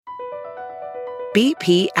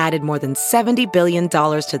BP added more than $70 billion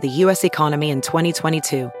to the U.S. economy in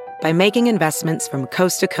 2022 by making investments from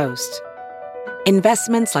coast to coast.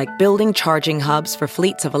 Investments like building charging hubs for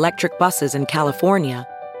fleets of electric buses in California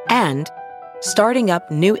and starting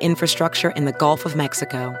up new infrastructure in the Gulf of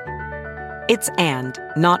Mexico. It's and,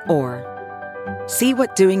 not or. See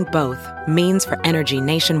what doing both means for energy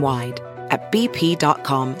nationwide at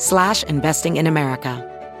bp.com/investing in America.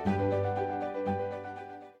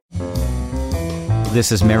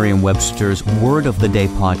 This is Merriam-Webster's Word of the Day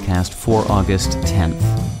podcast for August 10th.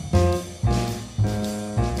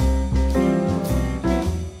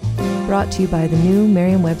 Brought to you by the new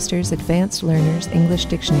Merriam-Webster's Advanced Learners English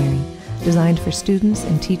Dictionary, designed for students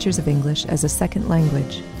and teachers of English as a second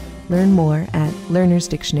language. Learn more at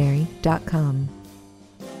learnersdictionary.com.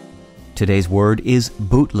 Today's word is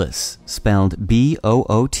bootless, spelled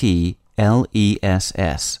B-O-O-T-L-E-S-S.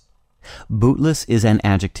 Bootless is an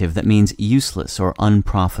adjective that means useless or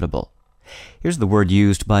unprofitable. Here's the word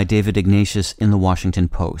used by David Ignatius in the Washington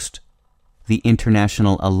Post. The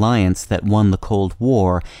international alliance that won the Cold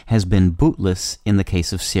War has been bootless in the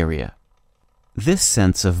case of Syria. This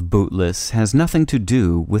sense of bootless has nothing to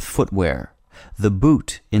do with footwear. The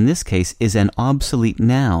boot, in this case, is an obsolete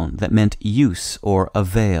noun that meant use or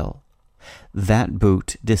avail. That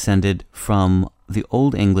boot descended from the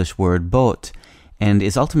Old English word boot and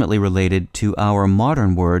is ultimately related to our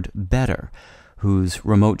modern word better, whose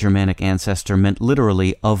remote Germanic ancestor meant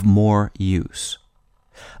literally of more use.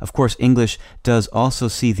 Of course, English does also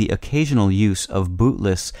see the occasional use of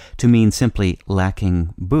bootless to mean simply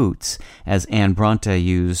lacking boots, as Anne Brontë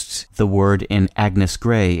used the word in Agnes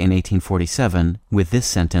Grey in 1847 with this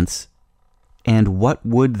sentence, "And what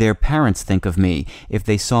would their parents think of me if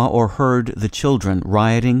they saw or heard the children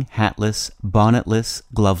rioting, hatless, bonnetless,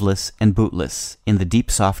 gloveless, and bootless in the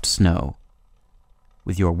deep soft snow?"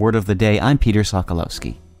 With your Word of the Day, I'm Peter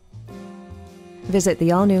Sokolowski. Visit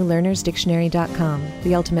the all-new learnersdictionary.com,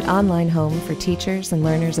 the ultimate online home for teachers and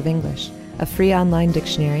learners of English. A free online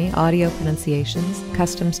dictionary, audio pronunciations,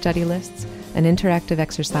 custom study lists, and interactive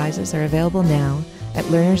exercises are available now at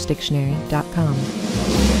learnersdictionary.com.